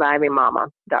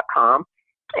 survivingmama.com.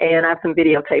 And I have some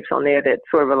videotapes on there that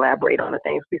sort of elaborate on the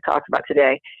things we talked about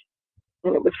today.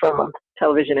 And it was from a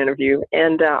television interview.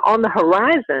 And on the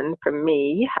horizon for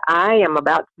me, I am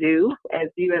about to do, as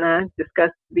you and I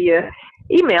discussed via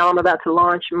email, I'm about to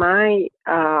launch my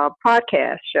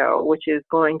podcast show, which is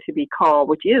called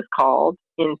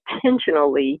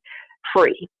Intentionally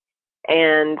Free.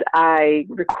 And I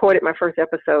recorded my first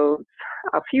episode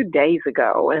a few days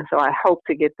ago, and so I hope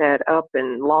to get that up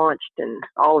and launched and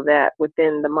all of that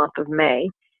within the month of May.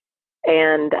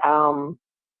 And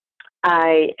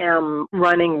I am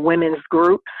running women's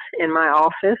groups in my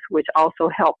office, which also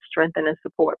helps strengthen and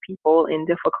support people in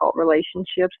difficult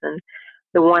relationships. And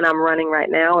the one I'm running right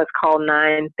now is called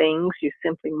 9 Things You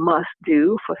Simply Must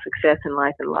Do for Success in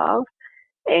Life and Love.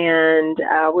 And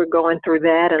we're going through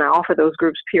that, and I offer those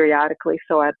groups periodically.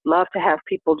 So I'd love to have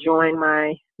people join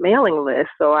my mailing list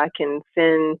so I can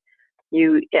send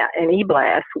you an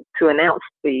e-blast to announce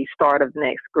the start of the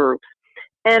next groups.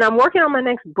 And I'm working on my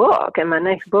next book, and my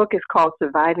next book is called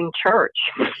Surviving Church.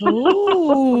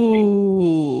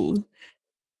 Ooh.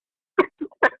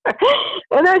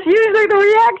 And that's usually the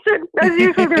reaction.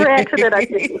 That I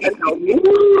get.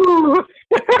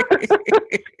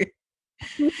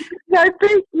 I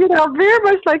think, very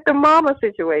much like the mama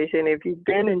situation, if you've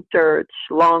been in church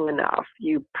long enough,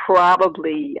 you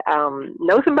probably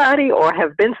know somebody or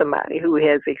have been somebody who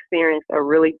has experienced a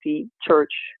really deep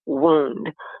church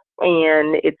wound.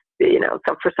 And it's,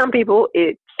 for some people,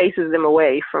 it chases them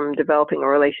away from developing a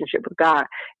relationship with God.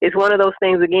 It's one of those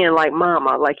things, again, like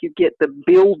mama, like you get the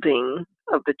building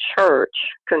of the church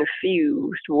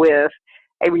confused with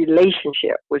a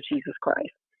relationship with Jesus Christ.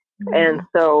 Mm-hmm. And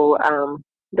so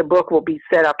the book will be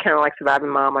set up kind of like Surviving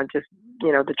Mama, just,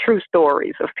 the true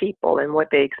stories of people and what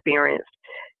they experienced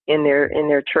in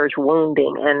their church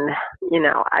wounding. And,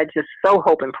 I just so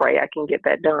hope and pray I can get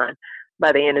that done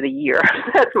by the end of the year.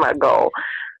 That's my goal.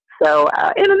 So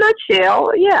in a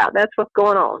nutshell, yeah, that's what's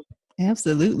going on.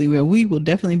 Absolutely. Well, we will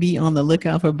definitely be on the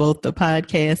lookout for both the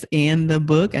podcast and the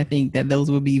book. I think that those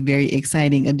will be very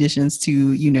exciting additions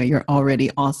to, your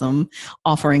already awesome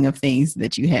offering of things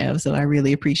that you have. So I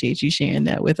really appreciate you sharing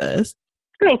that with us.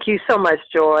 Thank you so much,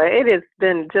 Joy. It has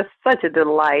been just such a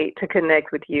delight to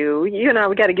connect with you. We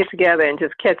got to get together and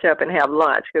just catch up and have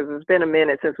lunch, because it's been a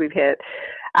minute since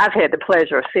I've had the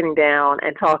pleasure of sitting down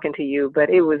and talking to you,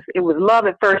 but it was love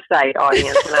at first sight,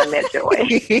 audience, when I met Joy.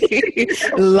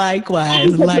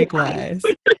 Likewise.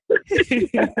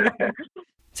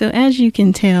 So as you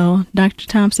can tell, Dr.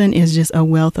 Thompson is just a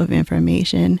wealth of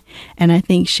information, and I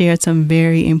think shared some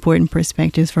very important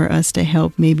perspectives for us to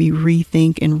help maybe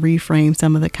rethink and reframe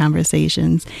some of the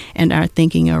conversations and our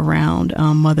thinking around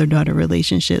mother-daughter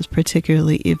relationships,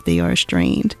 particularly if they are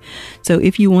strained. So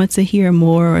if you want to hear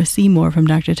more or see more from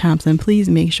Dr. Thompson, please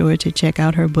make sure to check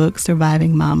out her book,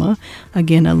 Surviving Mama.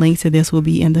 Again, a link to this will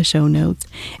be in the show notes,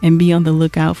 and be on the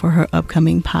lookout for her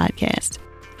upcoming podcast.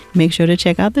 Make sure to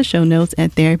check out the show notes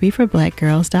at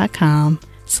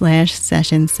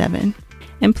therapyforblackgirls.com/session7.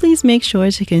 And please make sure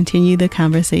to continue the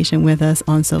conversation with us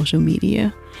on social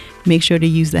media. Make sure to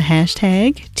use the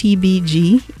hashtag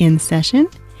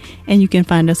TBGInSession. And you can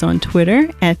find us on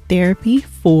Twitter at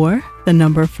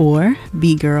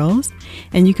therapy4BGirls.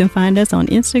 And you can find us on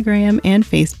Instagram and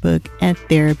Facebook at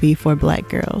Therapy for Black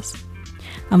Girls.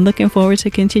 I'm looking forward to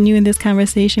continuing this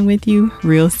conversation with you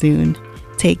real soon.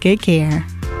 Take good care.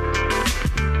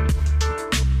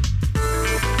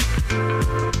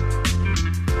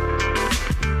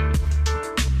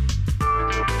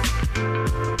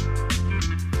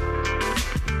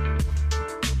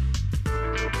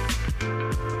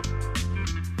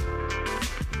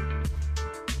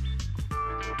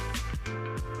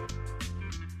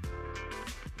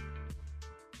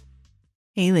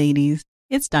 Hey ladies,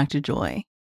 it's Dr. Joy.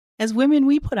 As women,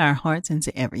 we put our hearts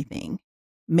into everything.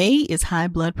 May is High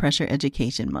Blood Pressure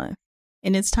Education Month,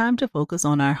 and it's time to focus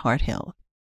on our heart health.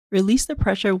 Release the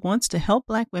Pressure wants to help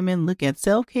Black women look at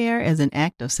self-care as an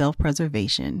act of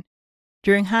self-preservation.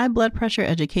 During High Blood Pressure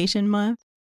Education Month,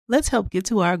 let's help get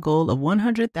to our goal of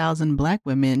 100,000 Black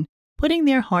women putting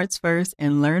their hearts first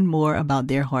and learn more about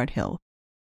their heart health.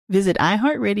 Visit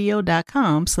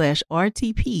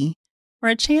iHeartRadio.com/RTP for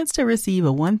a chance to receive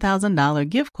a $1,000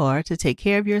 gift card to take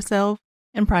care of yourself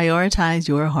and prioritize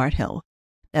your heart health.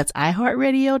 That's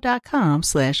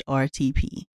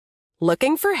iHeartRadio.com/RTP.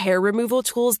 Looking for hair removal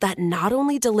tools that not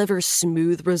only deliver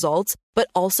smooth results, but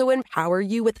also empower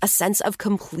you with a sense of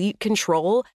complete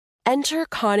control? Enter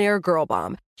Conair Girl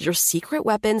Bomb, your secret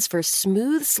weapons for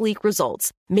smooth, sleek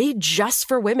results, made just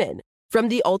for women. From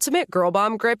the ultimate Girl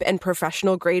Bomb grip and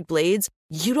professional-grade blades,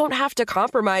 you don't have to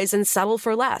compromise and settle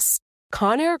for less.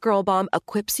 Conair Girl Bomb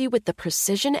equips you with the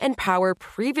precision and power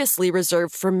previously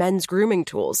reserved for men's grooming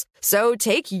tools. So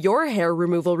take your hair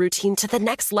removal routine to the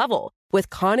next level with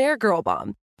Conair Girl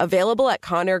Bomb. Available at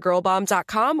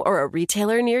ConairGirlBomb.com or a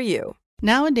retailer near you.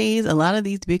 Nowadays, a lot of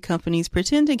these big companies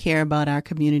pretend to care about our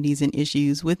communities and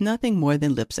issues with nothing more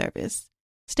than lip service.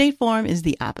 State Farm is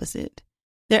the opposite.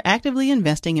 They're actively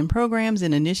investing in programs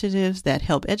and initiatives that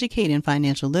help educate in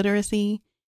financial literacy,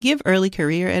 give early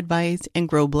career advice, and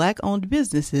grow Black-owned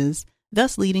businesses,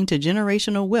 thus leading to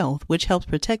generational wealth, which helps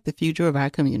protect the future of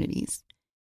our communities.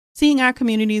 Seeing our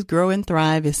communities grow and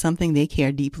thrive is something they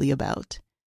care deeply about.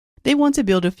 They want to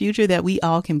build a future that we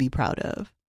all can be proud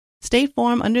of. State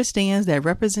Farm understands that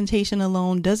representation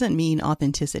alone doesn't mean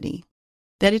authenticity,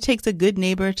 that it takes a good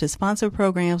neighbor to sponsor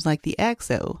programs like the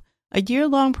AXO, a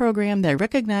year-long program that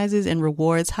recognizes and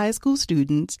rewards high school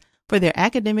students for their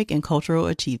academic and cultural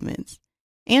achievements,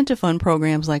 and to fund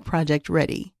programs like Project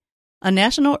Ready, a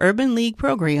National Urban League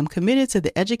program committed to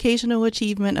the educational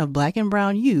achievement of Black and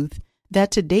Brown youth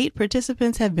that to date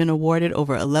participants have been awarded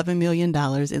over $11 million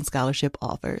in scholarship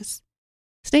offers.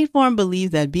 State Farm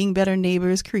believes that being better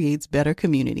neighbors creates better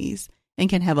communities and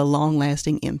can have a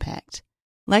long-lasting impact.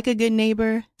 Like a good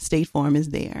neighbor, State Farm is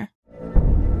there.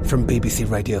 From BBC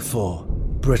Radio 4,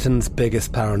 Britain's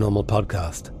biggest paranormal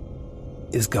podcast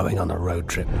is going on a road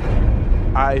trip.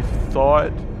 I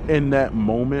thought in that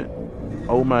moment,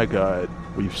 oh my God,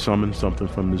 we've summoned something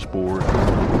from this board.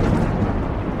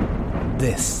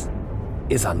 This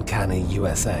is Uncanny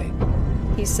USA.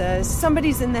 He says,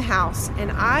 somebody's in the house,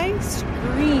 and I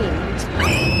screamed.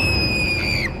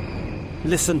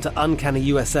 Listen to Uncanny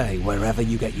USA wherever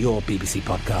you get your BBC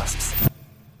podcasts,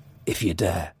 if you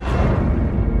dare.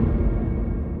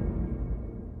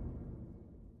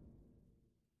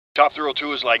 Top Thrill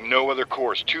 2 is like no other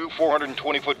course. 2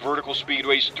 420-foot vertical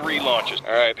speedways, 3 launches.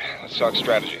 All right, let's talk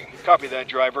strategy. Copy that,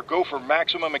 driver. Go for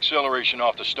maximum acceleration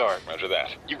off the start. Roger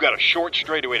that. You've got a short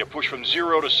straightaway to push from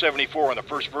 0 to 74 on the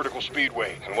first vertical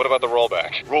speedway. And what about the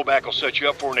rollback? Rollback will set you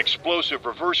up for an explosive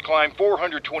reverse climb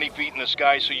 420 feet in the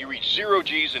sky so you reach 0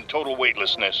 G's in total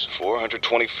weightlessness.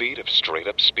 420 feet of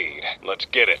straight-up speed. Let's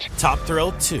get it. Top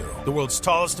Thrill 2, the world's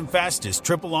tallest and fastest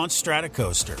triple-launch strata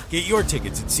coaster. Get your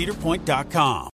tickets at cedarpoint.com.